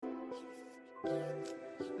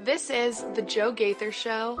This is The Joe Gaither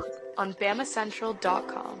Show on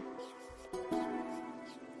BamaCentral.com.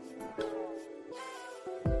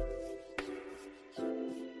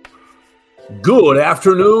 Good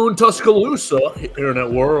afternoon, Tuscaloosa,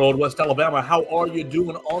 Internet World, West Alabama. How are you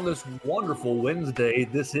doing on this wonderful Wednesday?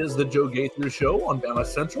 This is the Joe Gaither Show on Bama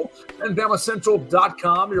Central and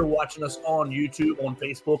BamaCentral.com. You're watching us on YouTube, on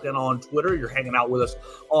Facebook, and on Twitter. You're hanging out with us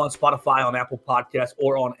on Spotify, on Apple Podcasts,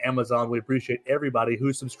 or on Amazon. We appreciate everybody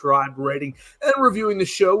who's subscribed, rating, and reviewing the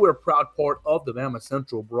show. We're a proud part of the Bama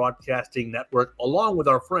Central Broadcasting Network, along with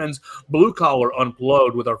our friends Blue Collar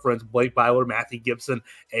Unplugged, with our friends Blake Byler, Matthew Gibson,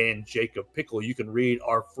 and Jacob Pickle. You can read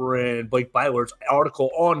our friend Blake Byler's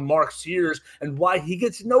article on Mark Sears and why he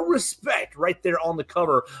gets no respect right there on the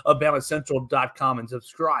cover of BamaCentral.com, and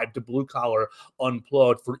subscribe to Blue Collar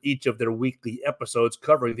Unplugged for each of their weekly episodes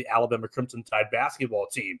covering the Alabama Crimson Tide basketball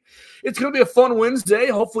team. It's going to be a fun Wednesday.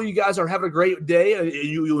 Hopefully you guys are having a great day.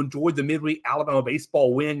 You enjoyed the midweek Alabama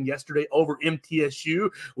baseball win yesterday over MTSU.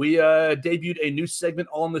 We debuted a new segment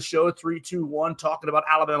on the show, 3-2-1, talking about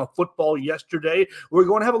Alabama football yesterday. We're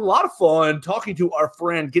going to have a lot of fun talking to our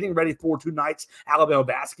friend, getting ready for tonight's Alabama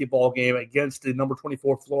basketball game against the number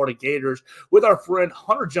 24 Florida Gators with our friend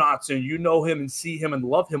Hunter Johnson. You know him and see him and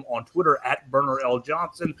love him on Twitter at Burner L.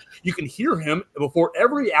 Johnson. You can hear him before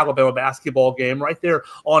every Alabama basketball game right there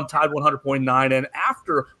on Tide 100.9, and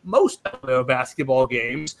after most Alabama basketball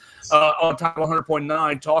games on Tide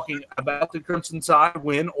 100.9, talking about the Crimson Tide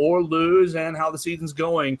win or lose and how the season's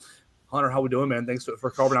going. Hunter, how we doing, man? Thanks for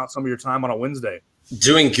carving out some of your time on a Wednesday.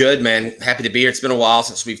 Doing good, man. Happy to be here. It's been a while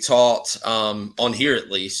since we've talked on here,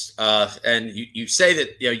 at least. And you say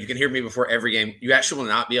that you can hear me before every game. You actually will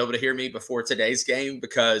not be able to hear me before today's game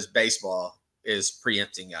because baseball is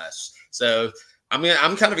preempting us. So I'm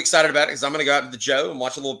kind of excited about it because I'm going to go out to the Joe and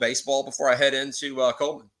watch a little baseball before I head into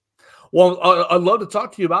Coleman. Well, I'd love to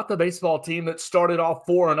talk to you about the baseball team that started off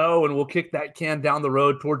 4-0, and we'll kick that can down the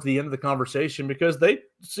road towards the end of the conversation because they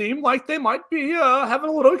seem like they might be having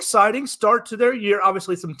a little exciting start to their year.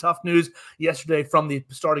 Obviously, some tough news yesterday from the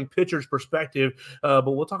starting pitcher's perspective,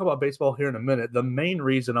 but we'll talk about baseball here in a minute. The main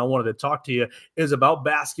reason I wanted to talk to you is about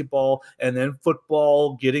basketball and then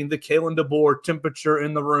football, getting the Kalen DeBoer temperature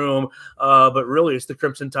in the room, but really it's the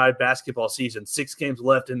Crimson Tide basketball season. 6 games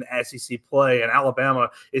left in the SEC play, and Alabama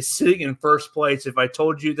is sitting in first place. If I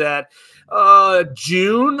told you that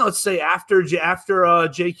June, let's say after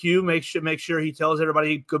JQ, make sure he tells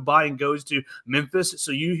everybody goodbye and goes to Memphis.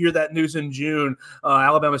 So you hear that news in June,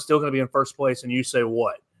 Alabama's still going to be in first place, and you say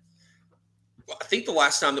what? Well, I think the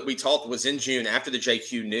last time that we talked was in June after the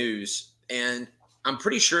JQ news, and I'm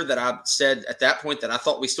pretty sure that I said at that point that I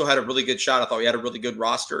thought we still had a really good shot. I thought we had a really good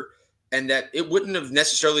roster, and that it wouldn't have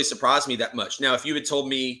necessarily surprised me that much. Now, if you had told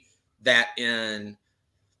me that in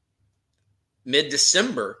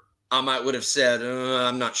mid-December, I might would have said,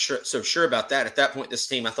 I'm not so sure about that. At that point, this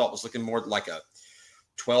team I thought was looking more like a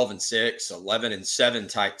 12-6, 11-7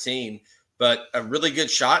 type team, but a really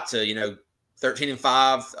good shot to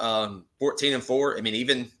 13-5, 14-4. I mean,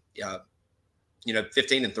 even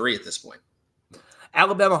 15-3 at this point.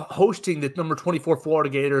 Alabama hosting the number 24 Florida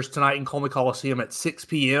Gators tonight in Coleman Coliseum at 6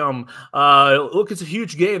 p.m. Look, it's a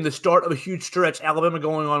huge game, the start of a huge stretch. Alabama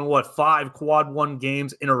going on, 5 quad one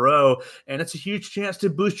games in a row, and it's a huge chance to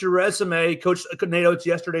boost your resume. Coach Nate Oates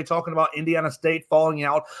yesterday talking about Indiana State falling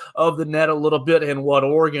out of the net a little bit and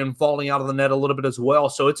Oregon falling out of the net a little bit as well.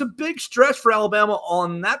 So it's a big stretch for Alabama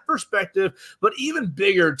on that perspective, but even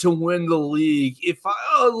bigger to win the league.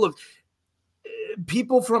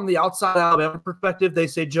 People from the outside Alabama perspective, they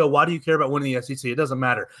say, Joe, why do you care about winning the SEC? It doesn't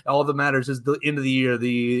matter. All that matters is the end of the year,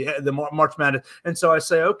 the March Madness. And so I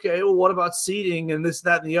say, okay, well, what about seeding and this,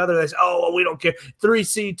 that, and the other? They say, we don't care. 3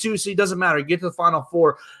 seed, 2 seed, doesn't matter. Get to the Final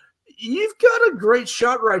Four. You've got a great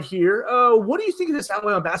shot right here. What do you think of this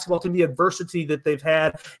Alabama basketball team, the adversity that they've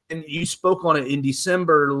had? And you spoke on it in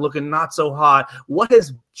December, looking not so hot. What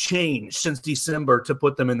has changed since December to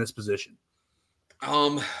put them in this position?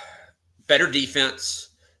 Better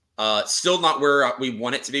defense, still not where we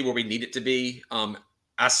want it to be, where we need it to be.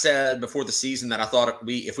 I said before the season that I thought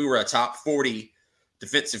if we were a top 40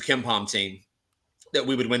 defensive KenPom team, that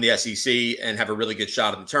we would win the SEC and have a really good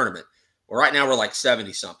shot in the tournament. Well, right now we're like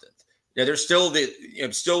 70-something. There's still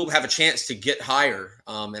still have a chance to get higher,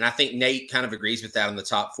 and I think Nate kind of agrees with that on the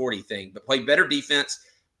top 40 thing. But play better defense.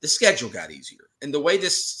 The schedule got easier, and the way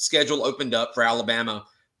this schedule opened up for Alabama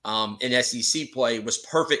in SEC play was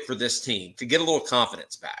perfect for this team to get a little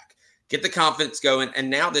confidence back, get the confidence going. And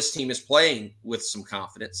now this team is playing with some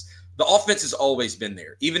confidence. The offense has always been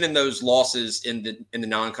there, even in those losses in the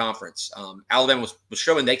non-conference. Alabama was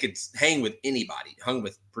showing they could hang with anybody, hung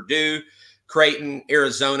with Purdue, Creighton,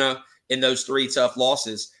 Arizona in those 3 tough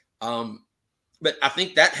losses. But I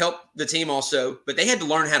think that helped the team also. But they had to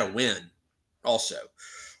learn how to win also.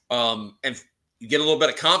 And you get a little bit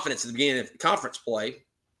of confidence at the beginning of conference play.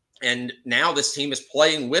 And now this team is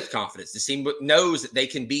playing with confidence. This team knows that they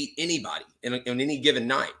can beat anybody on any given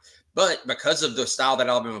night. But because of the style that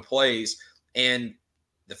Alabama plays and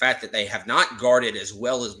the fact that they have not guarded as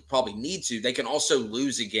well as we probably need to, they can also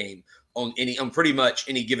lose a game on pretty much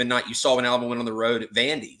any given night. You saw when Alabama went on the road at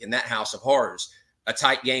Vandy in that house of horrors, a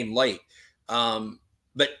tight game late.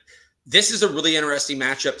 But this is a really interesting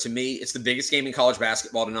matchup to me. It's the biggest game in college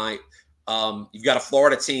basketball tonight. You've got a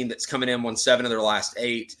Florida team that's coming in, won 7 of their last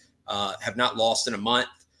 8, have not lost in a month.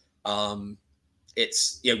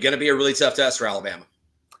 It's going to be a really tough test for Alabama.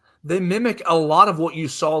 They mimic a lot of what you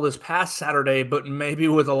saw this past Saturday, but maybe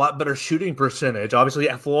with a lot better shooting percentage. Obviously,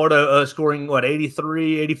 Florida scoring,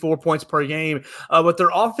 83, 84 points per game. But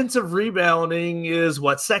their offensive rebounding is,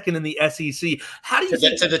 second in the SEC. How do you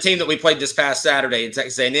think to the team that we played this past Saturday in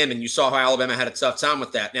Texas A&M, and you saw how Alabama had a tough time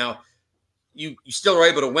with that. Now, you still were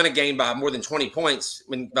able to win a game by more than 20 points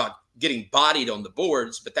when about getting bodied on the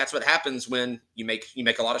boards, but that's what happens when you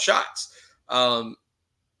make a lot of shots.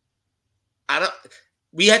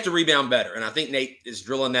 We have to rebound better, and I think Nate is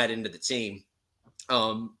drilling that into the team.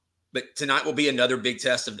 But tonight will be another big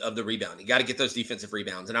test of the rebound. You got to get those defensive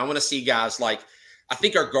rebounds, and I want to see guys I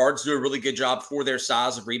think our guards do a really good job for their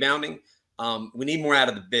size of rebounding. We need more out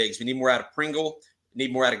of the bigs. We need more out of Pringle. We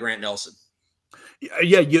need more out of Grant Nelson.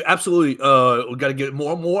 Yeah, you absolutely we got to get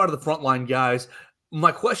more out of the frontline guys.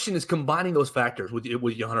 My question is combining those factors with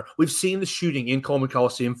you, Hunter. We've seen the shooting in Coleman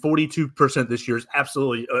Coliseum, 42% this year is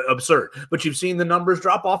absolutely absurd. But you've seen the numbers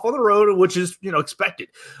drop off on the road, which is expected.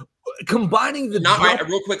 Combining the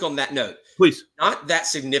real quick on that note, please, not that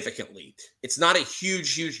significantly. It's not a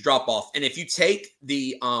huge drop off. And if you take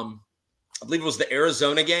the, I believe it was the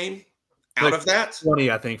Arizona game out of that 20,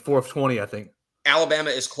 I think 4 of 20, I think Alabama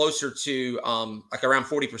is closer to around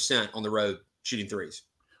 40% on the road shooting threes.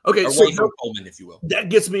 Okay, away from Coleman, if you will. That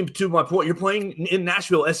gets me to my point. You're playing in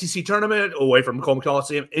Nashville, SEC tournament, away from Coleman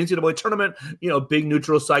Coliseum, NCAA tournament, big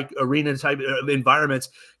neutral site arena type of environments.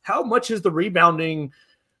 How much is the rebounding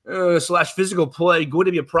 / physical play going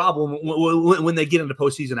to be a problem when they get into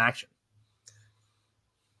postseason action?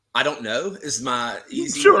 I don't know is my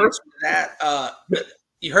easy answer to that. But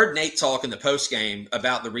you heard Nate talk in the postgame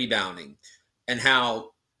about the rebounding and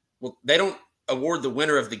how they don't award the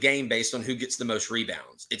winner of the game based on who gets the most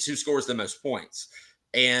rebounds. It's who scores the most points.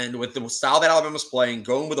 And with the style that Alabama's playing,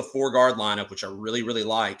 going with a 4-guard lineup, which I really, really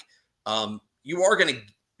like,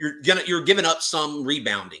 you're giving up some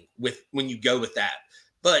rebounding when you go with that.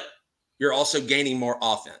 But you're also gaining more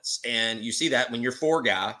offense. And you see that when your 4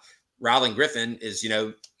 guy, Rylan Griffin, is,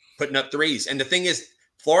 putting up threes. And the thing is,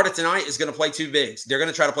 Florida tonight is going to play 2 bigs. They're going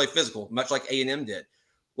to try to play physical, much like A&M did.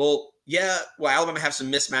 Well, Alabama have some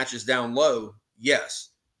mismatches down low. Yes,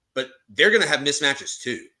 but they're going to have mismatches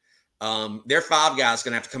too. Their 5 guys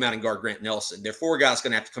going to have to come out and guard Grant Nelson. Their 4 guys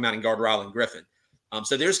going to have to come out and guard Rylan Griffin.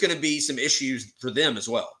 So there's going to be some issues for them as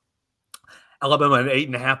well. Alabama an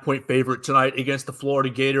 8.5-point favorite tonight against the Florida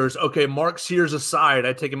Gators. Okay, Mark Sears aside,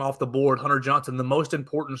 I take him off the board. Hunter Johnson, the most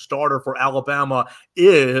important starter for Alabama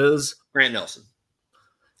is Grant Nelson.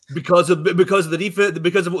 Because of the defense,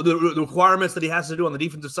 because of the requirements that he has to do on the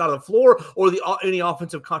defensive side of the floor, or any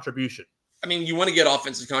offensive contribution. I mean, you want to get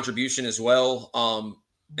offensive contribution as well.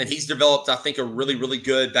 And he's developed, I think, a really, really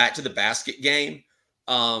good back to the basket game.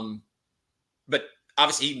 But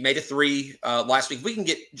obviously he made a 3 last week. If we can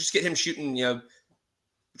get him shooting,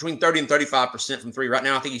 between 30 and 35% from 3 right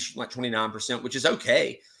now. I think he's shooting like 29%, which is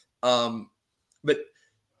okay. But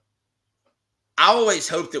I always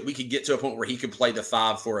hoped that we could get to a point where he could play the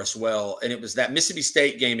 5 for us well. And it was that Mississippi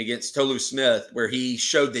State game against Tolu Smith where he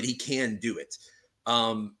showed that he can do it.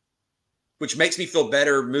 Which makes me feel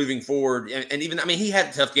better moving forward. And even, he had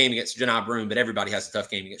a tough game against Janai Broome, but everybody has a tough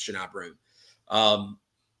game against Janai Broome.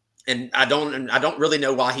 And I don't really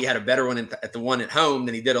know why he had a better one at the one at home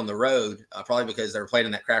than he did on the road. Probably because they were playing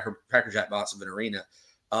in that Cracker Jack box of an arena.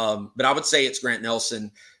 But I would say it's Grant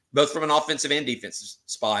Nelson, both from an offensive and defensive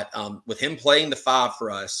spot. With him playing the 5 for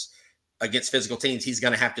us against physical teams, he's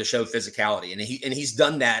going to have to show physicality, and he's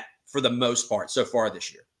done that for the most part so far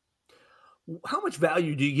this year. How much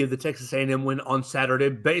value do you give the Texas A&M win on Saturday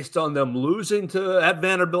based on them losing at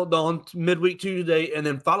Vanderbilt on midweek Tuesday and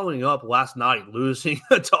then following up last night, losing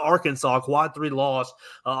to Arkansas, quad 3 loss?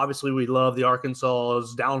 Obviously, we love the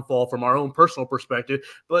Arkansas's downfall from our own personal perspective,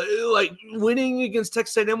 but winning against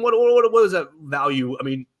Texas A&M, what is that value?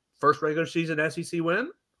 First regular season SEC win?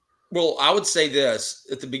 Well, I would say this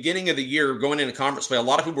at the beginning of the year, going into conference play, a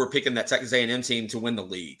lot of people were picking that Texas A&M team to win the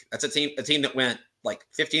league. That's a team that went like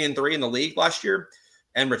 15-3 in the league last year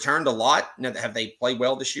and returned a lot. Now, have they played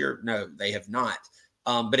well this year? No, they have not.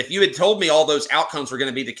 But if you had told me all those outcomes were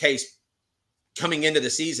going to be the case coming into the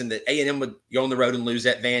season, that A&M would go on the road and lose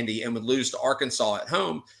at Vandy and would lose to Arkansas at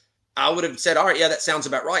home, I would have said, all right, yeah, that sounds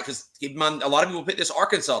about right. Because keep in mind, a lot of people pick this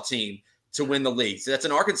Arkansas team to win the league. So that's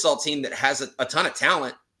an Arkansas team that has a ton of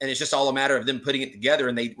talent, and it's just all a matter of them putting it together,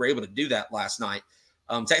 and they were able to do that last night.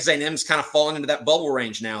 Texas A&M's kind of fallen into that bubble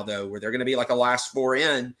range now, though, where they're going to be like a last four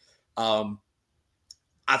in.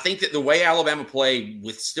 I think that the way Alabama played,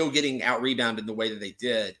 with still getting out-rebounded the way that they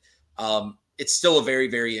did, it's still a very,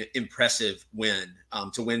 very impressive win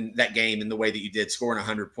to win that game in the way that you did, scoring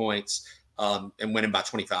 100 points and winning by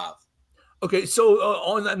 25. Okay, so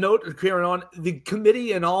on that note, carrying on, the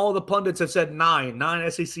committee and all the pundits have said nine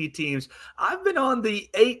SEC teams. I've been on the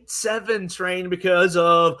 8-7 train because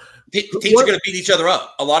of teams are going to beat each other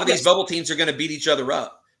up. A lot of these bubble teams are going to beat each other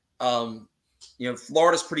up.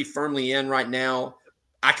 Florida's pretty firmly in right now.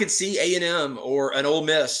 I could see A&M or an Ole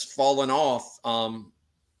Miss falling off.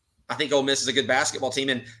 I think Ole Miss is a good basketball team,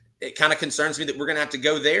 and it kind of concerns me that we're going to have to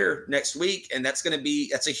go there next week, and that's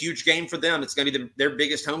a huge game for them. It's going to be their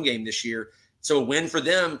biggest home game this year. So a win for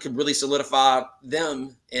them could really solidify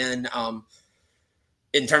them in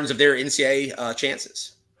terms of their NCAA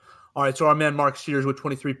chances. All right, so our man Mark Sears with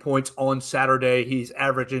 23 points on Saturday. He's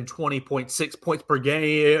averaging 20.6 points per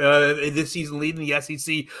game this season, leading the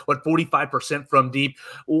SEC, 45% from deep.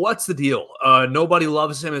 What's the deal? Nobody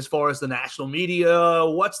loves him as far as the national media.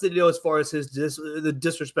 What's the deal as far as the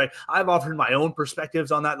disrespect? I've offered my own perspectives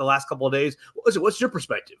on that in the last couple of days. What's your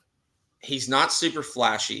perspective? He's not super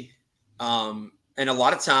flashy. And a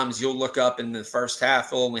lot of times you'll look up in the first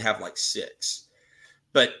half, he'll only have like 6.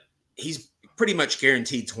 But he's pretty much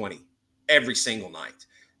guaranteed 20 every single night.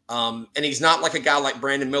 And he's not like a guy like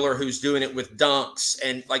Brandon Miller who's doing it with dunks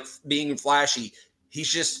and like being flashy. He's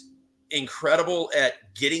just incredible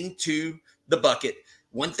at getting to the bucket.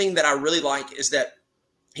 One thing that I really like is that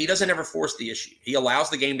he doesn't ever force the issue. He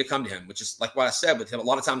allows the game to come to him, which is like what I said with him. A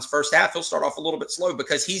lot of times first half, he'll start off a little bit slow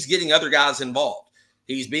because he's getting other guys involved.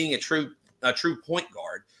 He's being a true point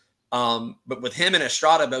guard. But with him and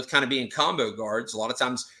Estrada both kind of being combo guards, a lot of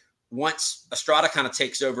times once Estrada kind of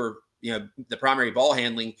takes over, the primary ball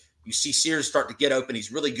handling, you see Sears start to get open.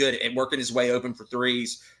 He's really good at working his way open for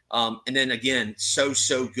threes. And then again, so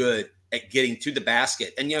good at getting to the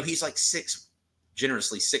basket. And, he's like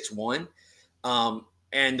generously 6'1".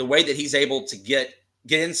 And the way that he's able to get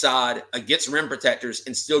inside against rim protectors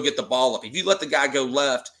and still get the ball up. If you let the guy go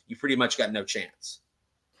left, you pretty much got no chance.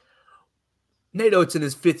 Nate Oates in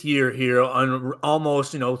his 5th year here, on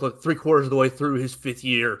almost, 3/4 of the way through his 5th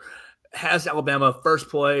year, has Alabama first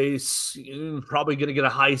place, probably going to get a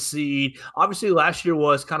high seed. Obviously, last year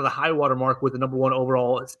was kind of the high water mark with the number 1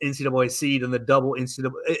 overall NCAA seed and the double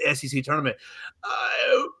NCAA SEC tournament.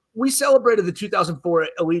 We celebrated the 2004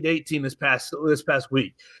 Elite 8 team this past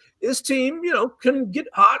week. This team, can get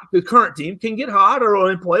hot. The current team can get hot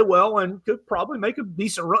and play well and could probably make a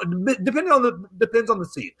decent run. Depends on the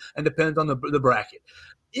seed and depends on the bracket.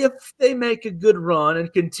 If they make a good run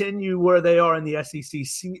and continue where they are in the SEC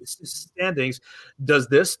standings, does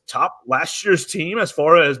this top last year's team as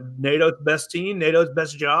far as Nate Oates' best team, Nate Oates'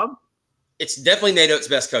 best job? It's definitely Nate Oates'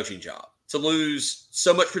 best coaching job. To lose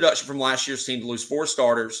so much production from last year's team, to lose 4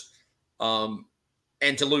 starters, and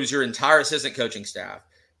to lose your entire assistant coaching staff,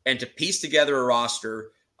 and to piece together a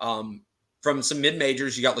roster from some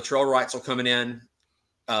mid-majors. You got Latrell Wrightsell coming in,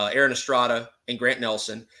 Aaron Estrada, and Grant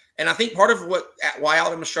Nelson. And I think part of why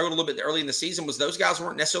Alabama struggled a little bit early in the season was those guys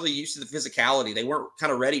weren't necessarily used to the physicality. They weren't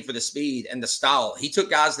kind of ready for the speed and the style. He took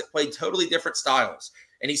guys that played totally different styles.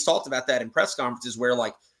 And he's talked about that in press conferences where,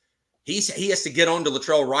 like, he has to get on to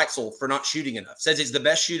Latrell Wrightsell for not shooting enough. Says he's the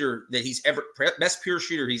best shooter that best pure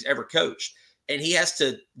shooter he's ever coached. And he has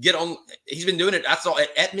to get on. He's been doing it. I saw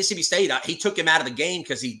at Mississippi State. He took him out of the game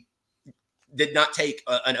because he did not take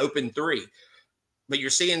an open 3. But you're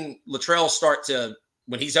seeing Latrell start to,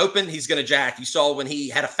 when he's open, he's going to jack. You saw when he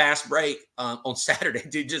had a fast break on Saturday,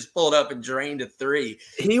 dude just pulled up and drained a 3.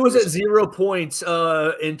 He was at 0 points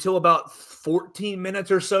until about 14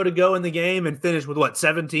 minutes or so to go in the game and finished with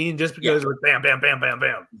 17, just because it was bam, bam, bam, bam,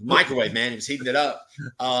 bam. Microwave, man. He was heating it up.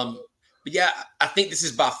 But yeah, I think this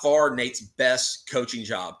is by far Nate's best coaching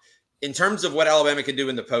job in terms of what Alabama can do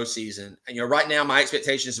in the postseason. And right now, my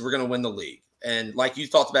expectation is we're going to win the league. And like you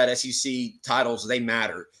talked about, SEC titles, they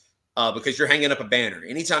matter because you're hanging up a banner.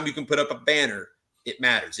 Anytime you can put up a banner, it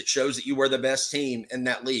matters. It shows that you were the best team in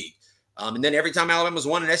that league. And then every time Alabama's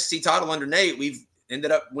won an SEC title under Nate,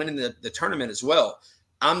 ended up winning the tournament as well.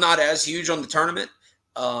 I'm not as huge on the tournament.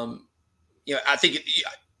 I think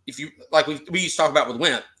if you like we used to talk about with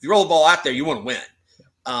Wimp, if you roll the ball out there, you want to win.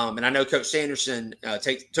 And I know Coach Sanderson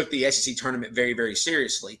took the SEC tournament very, very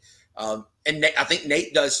seriously. And I think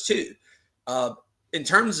Nate does too. In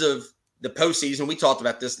terms of the postseason, we talked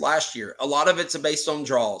about this last year. A lot of it's based on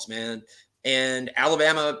draws, man. And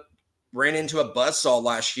Alabama ran into a buzzsaw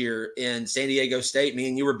last year in San Diego State. Me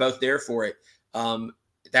and you were both there for it.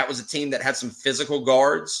 That was a team that had some physical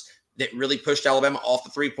guards that really pushed Alabama off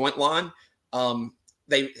the three-point line.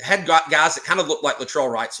 They had got guys that kind of looked like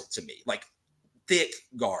Latrell Wrightsell to me, like thick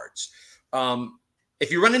guards.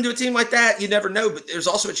 If you run into a team like that, you never know, but there's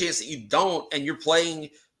also a chance that you don't, and you're playing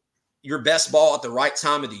your best ball at the right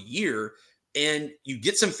time of the year, and you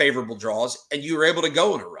get some favorable draws, and you were able to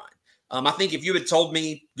go on a run. I think if you had told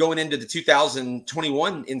me going into the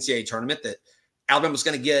 2021 NCAA tournament that Alabama was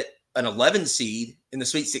going to get an 11 seed in the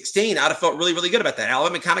Sweet 16, I'd have felt really, really good about that.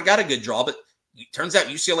 Alabama kind of got a good draw, but it turns out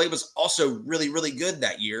UCLA was also really, really good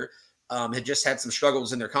that year. Had just had some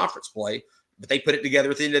struggles in their conference play, but they put it together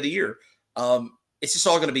at the end of the year. It's just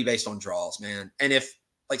all going to be based on draws, man. And if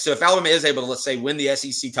Alabama is able to, let's say, win the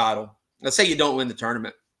SEC title, let's say you don't win the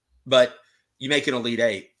tournament, but you make an Elite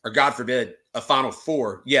Eight, or God forbid, a Final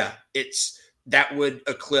Four, that would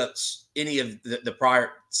eclipse any of the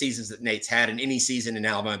prior seasons that Nate's had in any season in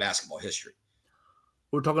Alabama basketball history.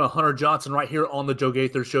 We're talking to Hunter Johnson right here on the Joe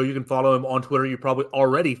Gaither Show. You can follow him on Twitter. You probably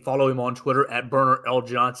already follow him on Twitter at Burner L.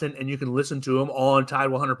 Johnson, and you can listen to him on Tide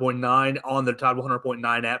 100.9 on the Tide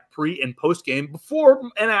 100.9 app pre and post game, before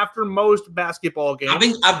and after most basketball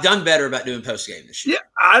games. I've done better about doing post game this year. Yeah,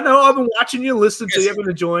 I know. I've been watching you, listening to you. I've been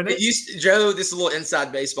enjoying it. Joe, this is a little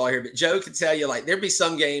inside baseball here, but Joe could tell you, like, there'd be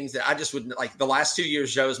some games that I just wouldn't like. The last 2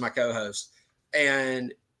 years, Joe is my co-host,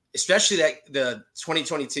 and especially the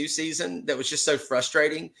 2022 season that was just so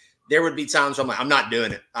frustrating. There would be times where I'm like, I'm not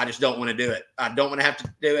doing it. I just don't want to do it. I don't want to have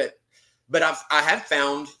to do it. But I have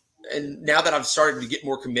found, and now that I've started to get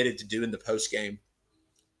more committed to doing the post game,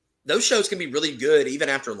 those shows can be really good even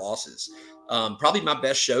after losses. Probably my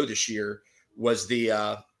best show this year was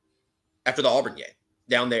after the Auburn game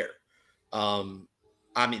down there.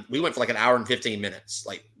 We went for like an hour and 15 minutes.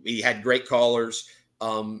 Like, we had great callers.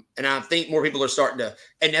 And I think more people are starting to,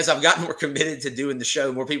 and as I've gotten more committed to doing the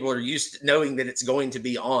show, more people are used to knowing that it's going to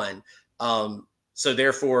be on. So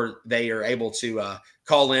therefore they are able to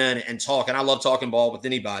call in and talk. And I love talking ball with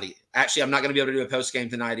anybody. Actually, I'm not going to be able to do a post game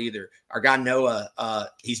tonight either. Our guy Noah,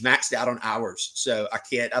 he's maxed out on hours, so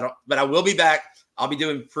but I will be back. I'll be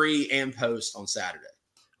doing pre and post on Saturday.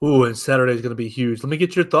 Ooh, and Saturday is going to be huge. Let me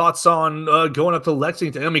get your thoughts on going up to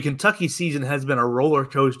Lexington. I mean, Kentucky's season has been a roller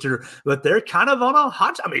coaster, but they're kind of on a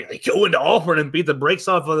hot. I mean, they go into Auburn and beat the brakes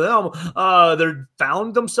off of them. They're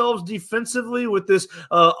found themselves defensively with this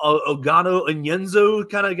Ogano Onyenso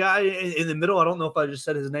kind of guy in the middle. I don't know if I just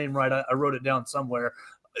said his name right. I wrote it down somewhere.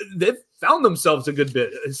 They've found themselves a good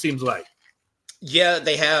bit, it seems like. Yeah,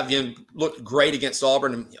 they have. Looked great against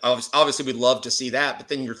Auburn. And obviously, we'd love to see that. But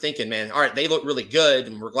then you're thinking, man, all right, they look really good,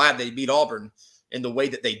 and we're glad they beat Auburn in the way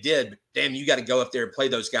that they did. But damn, you got to go up there and play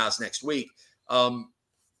those guys next week. I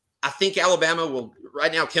think Alabama will.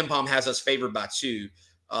 Right now, KenPom has us favored by 2.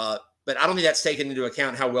 But I don't think that's taken into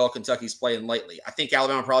account how well Kentucky's playing lately. I think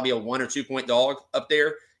Alabama will probably be a 1 or 2 point dog up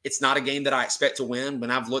there. It's not a game that I expect to win. When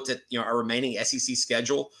I've looked at our remaining SEC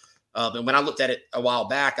schedule, and when I looked at it a while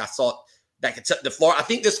back, I thought that I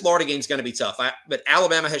think this Florida game is going to be tough. But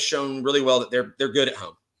Alabama has shown really well that they're good at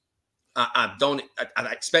home. I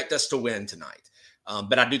expect us to win tonight,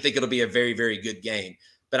 but I do think it'll be a very, very good game.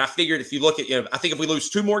 But I figured if you look at, I think if we lose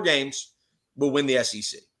 2 more games, we'll win the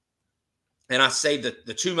SEC. And I say that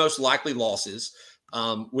the 2 most likely losses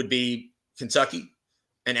would be Kentucky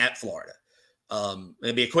and at Florida.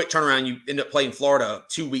 It'd be a quick turnaround. You end up playing Florida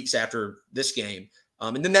 2 weeks after this game.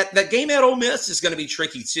 And then that game at Ole Miss is going to be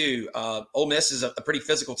tricky too. Ole Miss is a pretty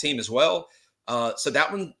physical team as well. So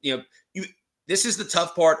that one, this is the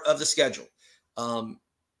tough part of the schedule.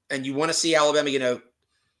 And you want to see Alabama,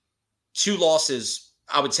 2 losses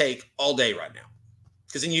I would take all day right now.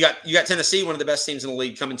 Because then you got Tennessee, one of the best teams in the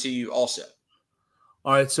league, coming to you also.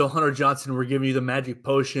 All right, so Hunter Johnson, we're giving you the magic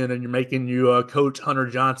potion, and you're making you Coach Hunter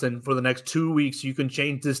Johnson for the next 2 weeks. You can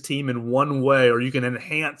change this team in one way, or you can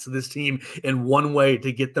enhance this team in one way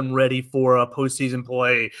to get them ready for postseason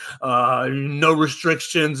play. No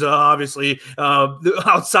restrictions, obviously,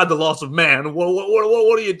 outside the loss of man.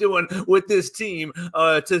 What are you doing with this team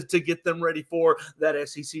to get them ready for that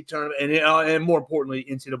SEC tournament and more importantly,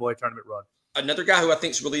 NCAA tournament run? Another guy who I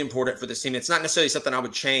think is really important for this team, it's not necessarily something I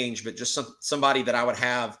would change, but just somebody that I would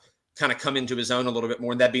have kind of come into his own a little bit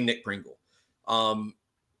more, and that'd be Nick Pringle.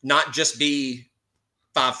 not just be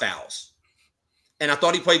 5 fouls. And I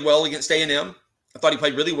thought he played well against A&M. I thought he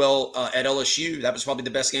played really well at LSU. That was probably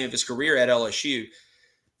the best game of his career at LSU.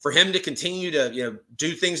 For him to continue to,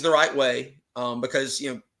 do things the right way, because,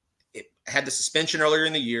 it had the suspension earlier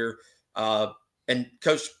in the year. And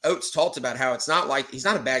Coach Oates talked about how it's not like he's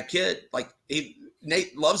not a bad kid. Like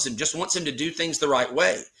Nate loves him, just wants him to do things the right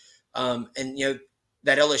way.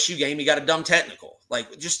 That LSU game, he got a dumb technical.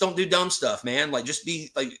 Like, just don't do dumb stuff, man. Like, just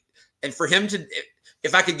be like, and for him to,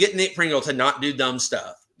 if I could get Nick Pringle to not do dumb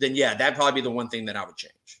stuff, then yeah, that'd probably be the one thing that I would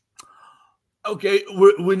change. Okay,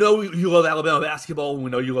 we know you love Alabama basketball, and we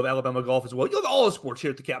know you love Alabama golf as well. You love all the sports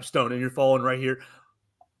here at the Capstone, and you're following right here.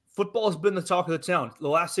 Football has been the talk of the town. The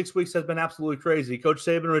last 6 weeks has been absolutely crazy. Coach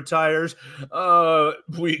Saban retires.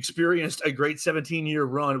 We experienced a great 17-year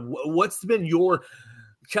run. What's been your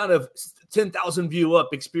kind of 10,000 view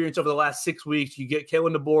up experience over the last 6 weeks? You get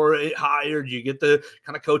Kalen DeBoer hired. You get the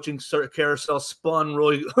kind of coaching carousel spun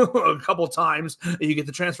really a couple times. You get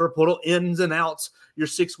the transfer portal ins and outs. Your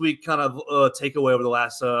 6 week kind of takeaway over the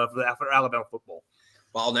last after Alabama football.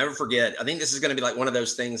 Well, I'll never forget. I think this is going to be like one of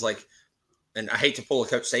those things like, and I hate to pull a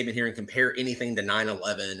Coach Saban here and compare anything to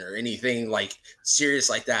 9/11 or anything like serious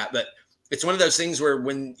like that, but it's one of those things where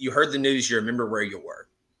when you heard the news, you remember where you were.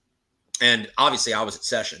 And obviously I was at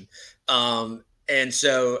session. And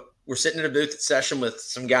so we're sitting in a booth at session with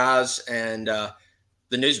some guys, and the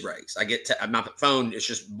news breaks. I get my phone is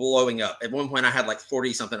just blowing up. At one point I had like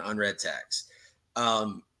 40 something unread texts.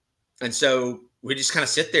 And so we just kind of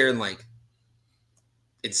sit there and like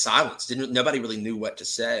in silence. Nobody really knew what to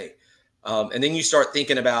say. And then you start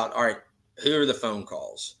thinking about, all right, who are the phone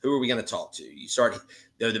calls? Who are we going to talk to? You start,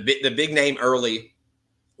 the big name early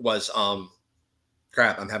was,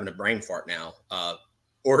 crap, I'm having a brain fart now.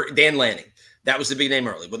 Or Dan Lanning. That was the big name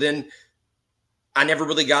early. Well, then I never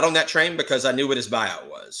really got on that train because I knew what his buyout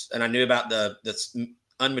was. And I knew about the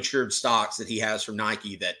unmatured stocks that he has from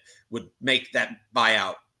Nike that would make that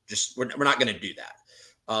buyout just, we're not going to do that.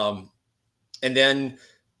 And then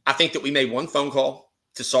I think that we made one phone call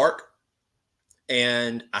to Sark.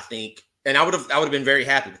 And I would have been very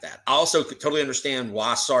happy with that. I also could totally understand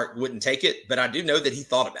why Sark wouldn't take it, but I do know that he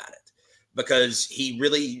thought about it because he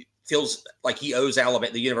really feels like he owes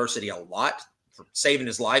Alabama, the university, a lot for saving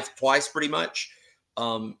his life twice, pretty much.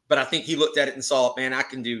 But I think he looked at it and saw, man, I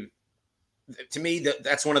can do. To me,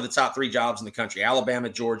 that's one of the top 3 jobs in the country: Alabama,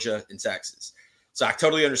 Georgia, and Texas. So I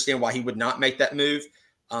totally understand why he would not make that move.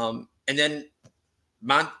 And then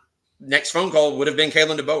my next phone call would have been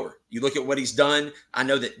Kalen DeBoer. You look at what he's done. I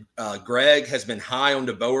know that Greg has been high on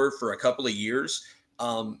DeBoer for a couple of years.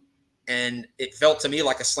 And it felt to me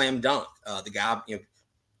like a slam dunk. The guy,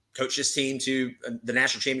 coached his team to the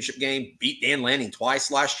national championship game, beat Dan Lanning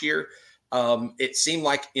twice last year. It seemed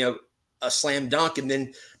like, a slam dunk. And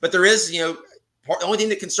then, but there is, the only thing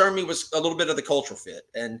that concerned me was a little bit of the cultural fit.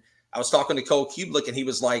 And I was talking to Cole Kubelik, and he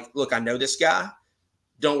was like, look, I know this guy.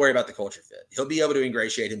 Don't worry about the culture fit. He'll be able to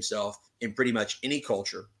ingratiate himself in pretty much any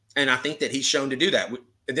culture. And I think that he's shown to do that.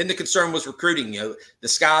 And then the concern was recruiting. The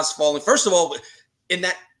sky's falling. First of all, in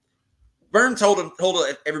that, Byrne told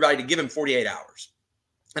everybody to give him 48 hours.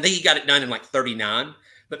 I think he got it done in like 39.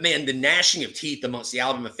 But man, the gnashing of teeth amongst the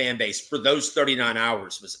Alabama fan base for those 39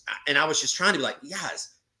 hours was, and I was just trying to be like,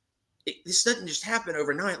 guys, this doesn't just happen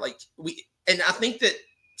overnight. And I think that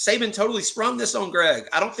Saban totally sprung this on Greg.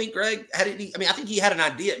 I don't think Greg had any. I mean, I think he had an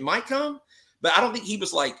idea it might come, but I don't think he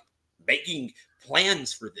was like making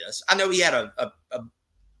plans for this. I know he had a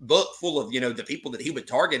book full of, the people that he would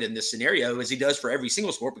target in this scenario, as he does for every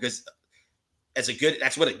single sport, because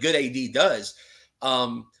that's what a good AD does.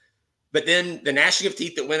 But then the gnashing of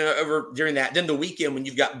teeth that went over during that, then the weekend when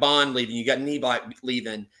you've got Bond leaving, you got Nebot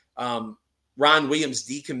leaving, Ryan Williams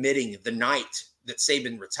decommitting the night that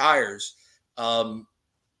Saban retires,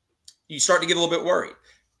 you start to get a little bit worried.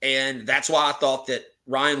 And that's why I thought that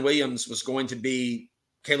Ryan Williams was going to be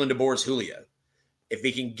Kalen DeBoer's Julio. If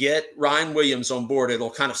we can get Ryan Williams on board, it'll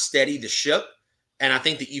kind of steady the ship. And I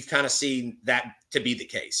think that you've kind of seen that to be the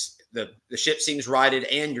case. The ship seems righted,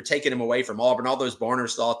 and you're taking him away from Auburn. All those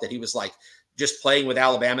Barners thought that he was like just playing with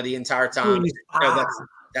Alabama the entire time.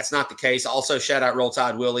 That's not the case. Also, shout out Roll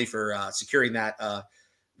Tide Willie for securing that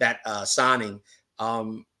signing.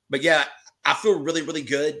 But yeah, I feel really, really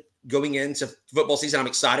good going into football season. I'm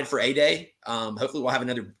excited for A-Day. Hopefully we'll have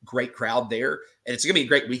another great crowd there. And it's going to be a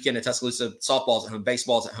great weekend at Tuscaloosa. Softball's at home,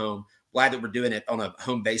 baseball's at home. Glad that we're doing it on a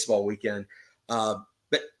home baseball weekend. But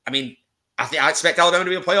I mean, I expect Alabama to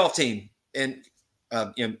be a playoff team in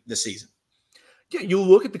this season. Yeah, you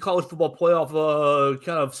look at the college football playoff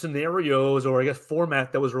kind of scenarios, or I guess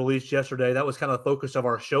format that was released yesterday. That was kind of the focus of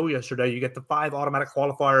our show yesterday. You get the 5 automatic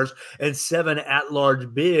qualifiers and 7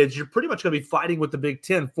 at-large bids. You're pretty much going to be fighting with the Big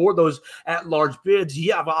Ten for those at-large bids.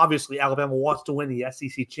 Yeah, but obviously Alabama wants to win the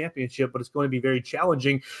SEC championship, but it's going to be very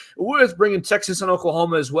challenging with bringing Texas and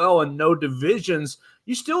Oklahoma as well, and no divisions.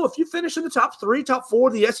 You still, if you finish in the top 3, top 4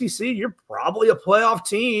 of the SEC, you're probably a playoff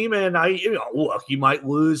team. And look, you might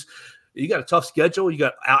lose. You got a tough schedule. You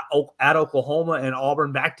got at Oklahoma and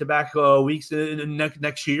Auburn back-to-back weeks in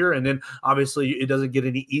next year. And then obviously it doesn't get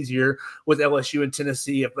any easier with LSU and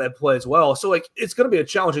Tennessee if they play as well. So it's going to be a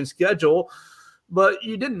challenging schedule, but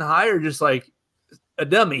you didn't hire just like a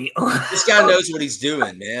dummy. This guy knows what he's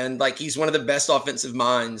doing, man. Like, he's one of the best offensive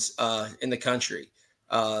minds in the country.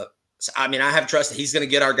 So, I have trust that he's going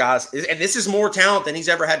to get our guys. And this is more talent than he's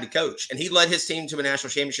ever had to coach. And he led his team to a national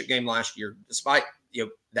championship game last year, despite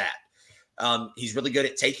that. He's really good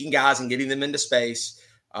at taking guys and getting them into space.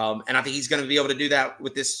 And I think he's going to be able to do that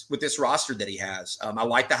with this roster that he has. I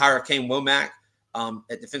like the hire of Kane Womack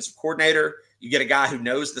at defensive coordinator. You get a guy who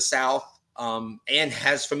knows the South and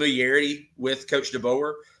has familiarity with Coach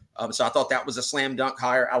DeBoer. So I thought that was a slam dunk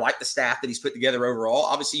hire. I like the staff that he's put together overall.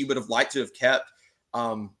 Obviously, you would have liked to have kept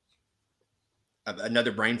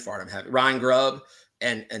another brain fart I'm having. Ryan Grubb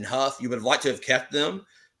and Huff. You would have liked to have kept them,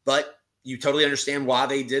 but you totally understand why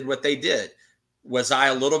they did what they did. Was I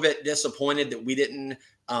a little bit disappointed that we didn't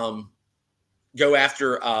go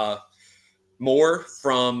after Moore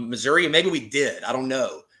from Missouri? Maybe we did. I don't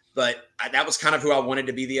know. But that was kind of who I wanted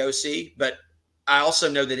to be the OC. But I also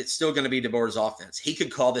know that it's still going to be DeBoer's offense. He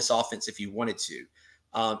could call this offense if he wanted to.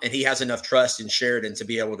 And he has enough trust in Sheridan to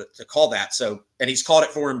be able to call that. So, and he's called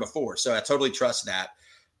it for him before. So I totally trust that.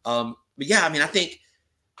 But yeah, I think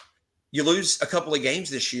you lose a couple of games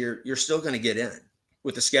this year, you're still going to get in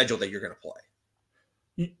with the schedule that you're going to play.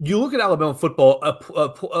 You look at Alabama football,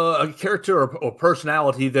 a character or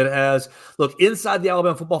personality that has, look, inside the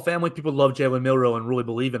Alabama football family, people love Jalen Milroe and really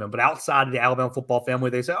believe in him. But outside of the Alabama football family,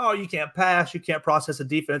 they say, oh, you can't pass, you can't process a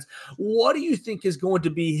defense. What do you think is going to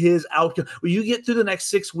be his outcome? When you get through the next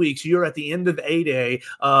 6 weeks, you're at the end of A-Day,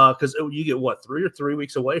 because you get, 3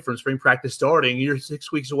 weeks away from spring practice starting. You're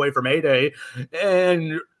 6 weeks away from A-Day.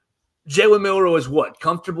 And Jalen Milroe is what?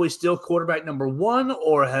 Comfortably still quarterback number 1,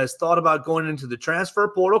 or has thought about going into the transfer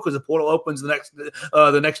portal because the portal opens the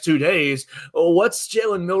next 2 days. What's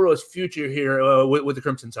Jalen Milroe's future here with the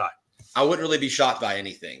Crimson Tide? I wouldn't really be shocked by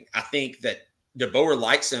anything. I think that DeBoer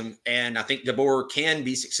likes him, and I think DeBoer can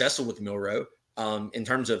be successful with Milroe in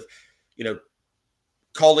terms of,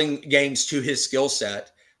 calling games to his skill set.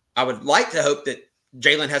 I would like to hope that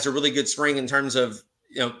Jalen has a really good spring in terms of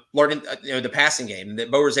learning, the passing game, and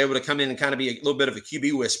that Bower's able to come in and kind of be a little bit of a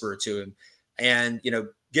QB whisperer to him and,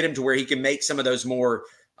 get him to where he can make some of those more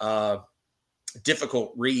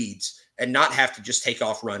difficult reads and not have to just take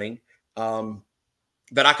off running.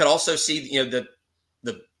 But I could also see, the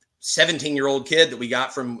 17-year-old kid that we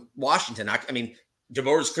got from Washington.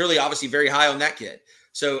 DeBoer's clearly obviously very high on that kid.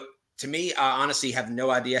 So to me, I honestly have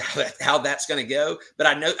no idea how that's going to go, but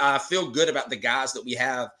I feel good about the guys that we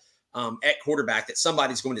have at quarterback, that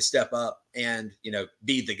somebody's going to step up and,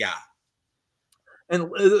 be the guy. And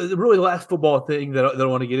really the last football thing that I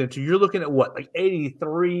want to get into, you're looking at what, like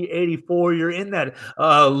 83, 84, you're in that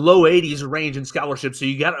low 80s range in scholarship. So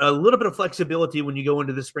you got a little bit of flexibility when you go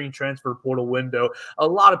into the spring transfer portal window. A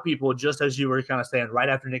lot of people, just as you were kind of saying, right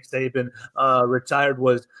after Nick Saban retired,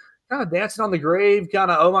 was kind of dancing on the grave, kind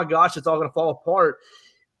of, oh my gosh, it's all going to fall apart.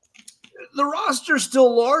 The roster's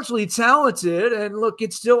still largely talented, and look,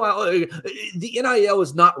 it's still the NIL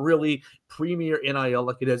is not really premier NIL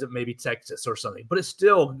like it is at maybe Texas or something, but it's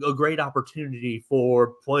still a great opportunity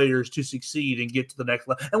for players to succeed and get to the next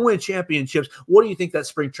level and win championships. What do you think that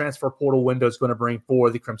spring transfer portal window is going to bring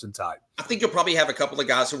for the Crimson Tide? I think you'll probably have a couple of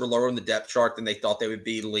guys who were lower on the depth chart than they thought they would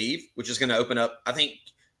be leave, which is going to open up. I think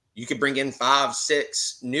you could bring in 5,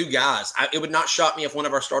 6 new guys. It would not shock me if one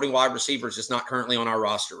of our starting wide receivers is not currently on our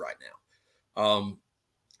roster right now.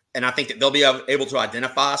 And I think that they'll be able to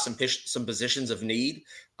identify some positions of need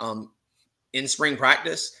in spring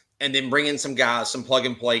practice, and then bring in some guys, some plug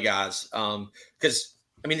and play guys. Because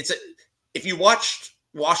if you watched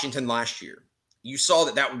Washington last year, you saw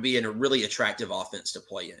that would be in a really attractive offense to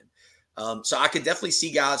play in. So I could definitely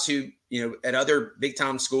see guys who, at other big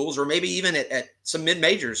time schools, or maybe even at some mid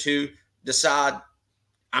majors, who decide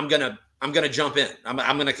I'm gonna jump in.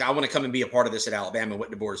 I want to come and be a part of this at Alabama and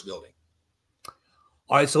what DeBoer is building.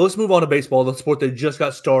 All right, so let's move on to baseball, the sport that just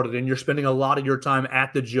got started, and you're spending a lot of your time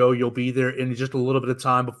at the Joe. You'll be there in just a little bit of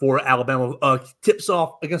time before Alabama tips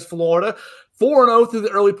off against Florida. 4-0 through the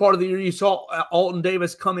early part of the year. You saw Alton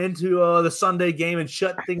Davis come into the Sunday game and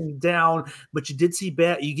shut things down, but you did see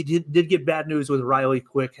did get bad news with Riley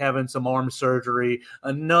Quick having some arm surgery.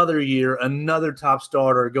 Another year, another top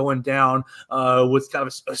starter going down with kind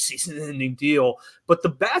of a season-ending deal. But the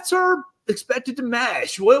bats are expected to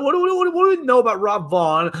mash. What do we know about Rob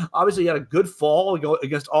Vaughn? Obviously, he had a good fall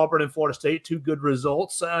against Auburn and Florida State, 2 good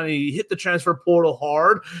results. He hit the transfer portal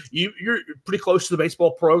hard. You're pretty close to the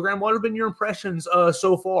baseball program. What have been your impressions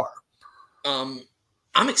so far?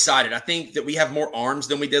 I'm excited. I think that we have more arms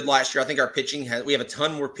than we did last year. I think our pitching we have a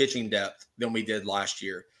ton more pitching depth than we did last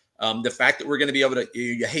year. The fact that we're going to be able to,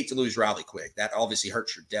 you hate to lose Riley Quick. That obviously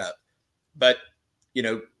hurts your depth. But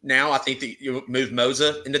now I think that you move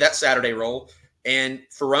Moza into that Saturday role, and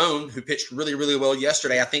Ferrone, who pitched really, really well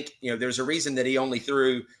yesterday. I think, there's a reason that he only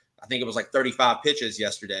threw, I think it was like 35 pitches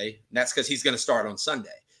yesterday. And that's because he's going to start on Sunday.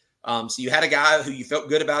 So you had a guy who you felt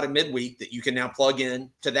good about in midweek that you can now plug in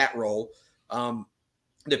to that role.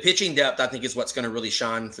 The pitching depth, I think, is what's going to really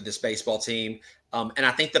shine for this baseball team. And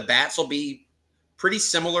I think the bats will be pretty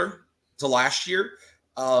similar to last year.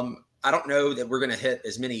 I don't know that we're going to hit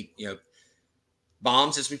as many,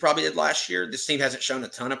 bombs as we probably did last year. This team hasn't shown a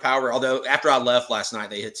ton of power, although after I left last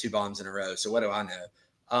night, they hit 2 bombs in a row. So what do I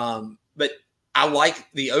know? But I like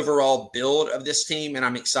the overall build of this team, and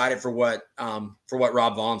I'm excited for what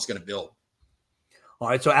Rob Vaughn's going to build. All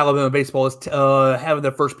right, so Alabama baseball is having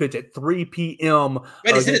their first pitch at 3 p.m.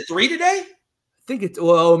 Wait, is it at 3 today? I think it's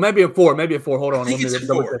maybe at 4. Hold on. I think it's at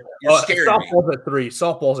 4. You're scaring softball's me. At 3.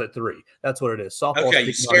 Softball's at 3. That's what it is. Softball's okay,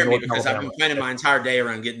 you scared me because I've been planning my entire day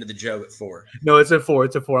around getting to the Joe at 4. No, it's at 4.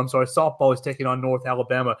 I'm sorry. Softball is taking on North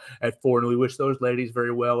Alabama at 4, and we wish those ladies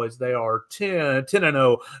very well as they are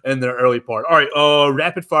 10-0 in their early part. All right,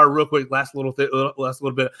 rapid fire real quick. Last little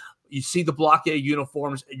bit. You see the blockade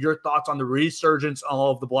uniforms. Your thoughts on the resurgence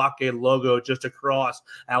of the blockade logo just across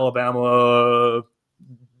Alabama,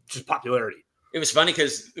 just popularity? It was funny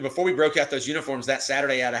because before we broke out those uniforms that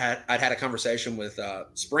Saturday, I'd had a conversation with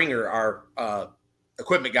Springer, our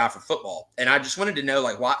equipment guy for football, and I just wanted to know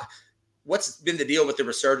what's been the deal with the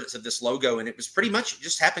resurgence of this logo, and it was pretty much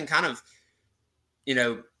just happened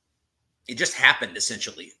it just happened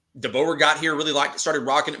essentially. DeBoer got here, really liked it, started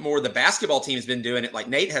rocking it more. The basketball team has been doing it. Like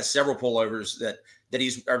Nate has several pullovers that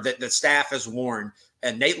the staff has worn,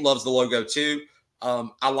 and Nate loves the logo too. I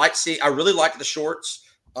really like the shorts.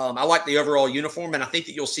 I like the overall uniform, and I think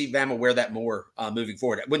that you'll see Bama wear that more moving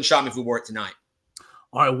forward. It wouldn't shock me if we wore it tonight.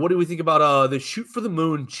 All right, what do we think about the Shoot for the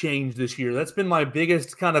Moon change this year? That's been my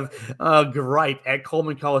biggest kind of gripe at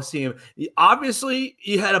Coleman Coliseum. Obviously,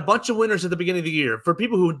 you had a bunch of winners at the beginning of the year. For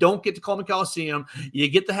people who don't get to Coleman Coliseum, you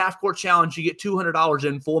get the half-court challenge. You get $200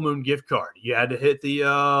 in full moon gift card. You had to hit the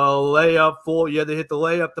layup You had to hit the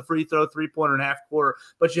layup, the free throw, three-pointer, and half-quarter.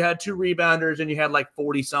 But you had 2 rebounders, and you had like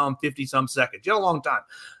 40-some, 50-some seconds. You had a long time.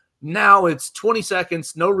 Now it's 20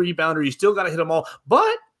 seconds, no rebounder. You still got to hit them all.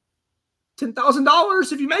 But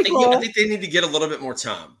 $10,000 if you make I think they need to get a little bit more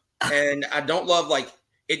time. And I don't love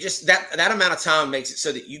it just that amount of time makes it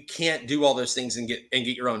so that you can't do all those things and get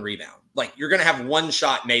your own rebound. Like you're going to have one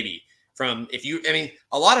shot maybe from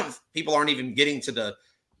a lot of people aren't even getting to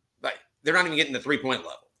they're not even getting the 3-point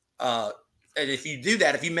level. And if you do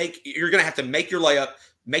that, you're going to have to make your layup,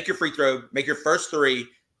 make your free throw, make your first 3,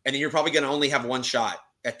 and then you're probably going to only have one shot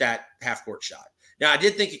at that half court shot. Now, I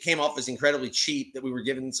did think it came off as incredibly cheap that we were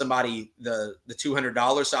giving somebody the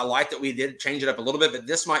 $200. So I like that we did change it up a little bit, but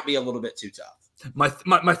this might be a little bit too tough.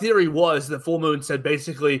 My theory was that Full Moon said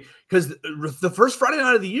basically because the first Friday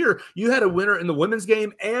night of the year, you had a winner in the women's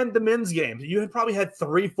game and the men's game. You had probably had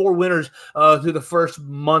 3-4 winners through the first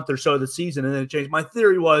month or so of the season, and then it changed. My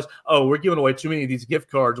theory was, we're giving away too many of these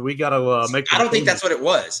gift cards. We got to make. I don't think that's what it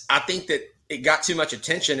was. I think that it got too much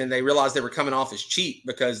attention and they realized they were coming off as cheap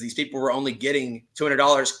because these people were only getting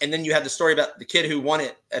 $200. And then you had the story about the kid who won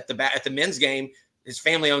it at the men's game. His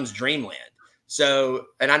family owns Dreamland. So,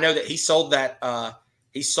 and I know that he sold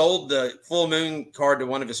the Full Moon card to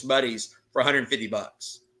one of his buddies for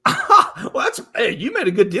 $150. Well, you made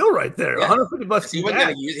a good deal right there. Yeah. $150. He wasn't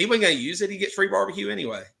going to use it. He gets free barbecue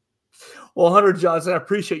anyway. Well, Hunter Johnson, I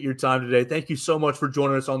appreciate your time today. Thank you so much for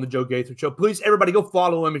joining us on the Joe Gaither Show. Please, everybody, go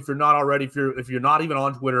follow him if you're not already. If you're not even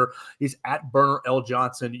on Twitter, he's at Burner L.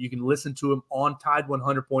 Johnson. You can listen to him on Tide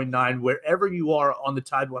 100.9, wherever you are on the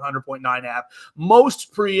Tide 100.9 app.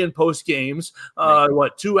 Most pre and post games,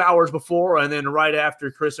 2 hours before, and then right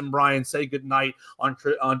after Chris and Brian say goodnight on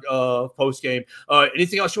post game.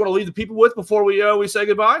 Anything else you want to leave the people with before we say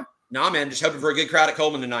goodbye? Nah, man, just hoping for a good crowd at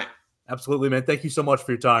Coleman tonight. Absolutely, man. Thank you so much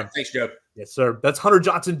for your time. Thanks, Joe. Yes, sir. That's Hunter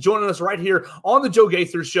Johnson joining us right here on the Joe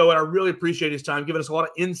Gaither Show, and I really appreciate his time, giving us a lot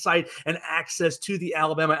of insight and access to the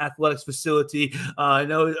Alabama athletics facility. I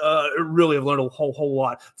know really have learned a whole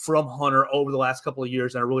lot from Hunter over the last couple of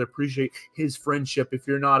years, and I really appreciate his friendship. If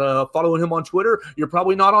you're not following him on Twitter, you're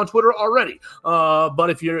probably not on Twitter already. But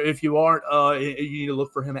if you aren't, you need to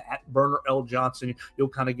look for him at Burner L. Johnson. You'll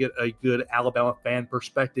kind of get a good Alabama fan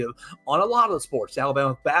perspective on a lot of the sports: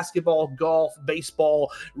 Alabama basketball, golf, baseball,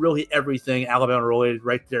 really everything Alabama related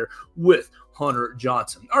right there with Hunter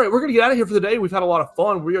Johnson. All right, we're going to get out of here for the day. We've had a lot of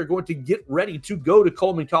fun. We are going to get ready to go to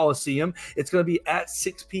Coleman Coliseum. It's going to be at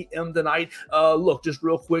 6 p.m. tonight. Look, just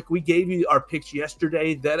real quick, we gave you our picks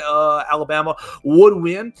yesterday that Alabama would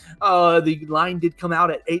win. The line did come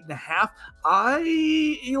out at 8.5.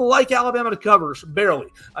 I like Alabama to cover, barely.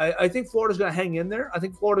 I think Florida's going to hang in there. I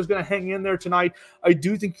think Florida's going to hang in there tonight. I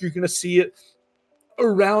do think you're going to see it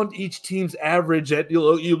around each team's average at, you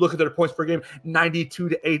look at their points per game, 92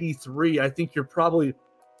 to 83. I think you're probably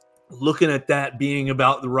looking at that being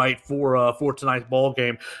about the right for tonight's ball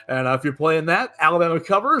game. And if you're playing that, Alabama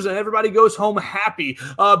covers and everybody goes home happy.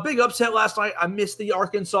 Big upset last night. I missed the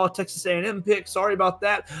Arkansas Texas A&M pick. Sorry about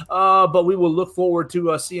that. But we will look forward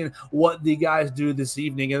to seeing what the guys do this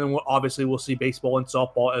evening. And then we'll see baseball and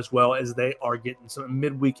softball as well, as they are getting some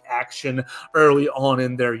midweek action early on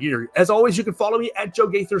in their year. As always, you can follow me at Joe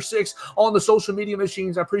Gaither6 on the social media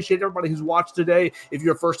machines. I appreciate everybody who's watched today. If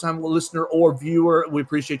you're a first-time listener or viewer, we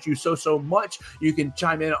appreciate you so much. You can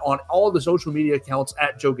chime in on all the social media accounts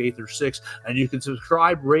at Joe Gaither6, and you can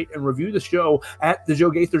subscribe, rate, and review the show at the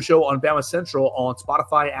Joe Gaither Show on Bama Central, on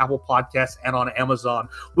Spotify, Apple Podcasts, and on Amazon.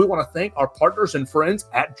 We want to thank our partners and friends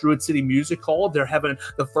at Druid City Music Hall. They're having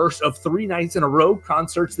the first of 3 nights in a row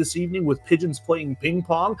concerts this evening with Pigeons playing ping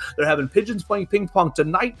pong. They're having Pigeons playing ping pong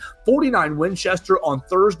tonight, 49 Winchester on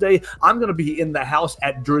Thursday. I'm going to be in the house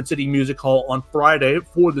at Druid City Music Hall on Friday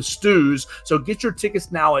for the Stews. So get your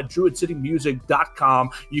tickets now at druidcitymusic.com.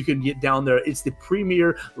 You can get down there. It's the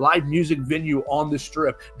premier live music venue on the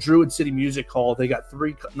Strip, Druid City Music Hall. They got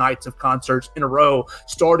 3 nights of concerts in a row,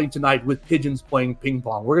 starting tonight with Pigeons playing ping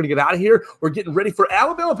pong. We're going to get out of here. We're getting ready for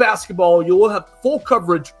Alabama basketball. You will have full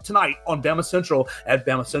coverage tonight on Bama Central at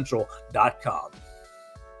BamaCentral.com.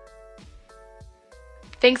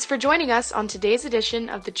 Thanks for joining us on today's edition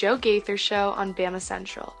of the Joe Gaither Show on Bama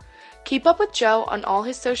Central. Keep up with Joe on all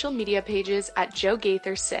his social media pages at Joe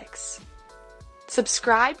Gaither6.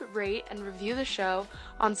 Subscribe, rate, and review the show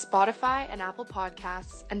on Spotify and Apple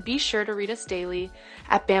Podcasts, and be sure to read us daily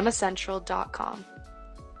at BamaCentral.com.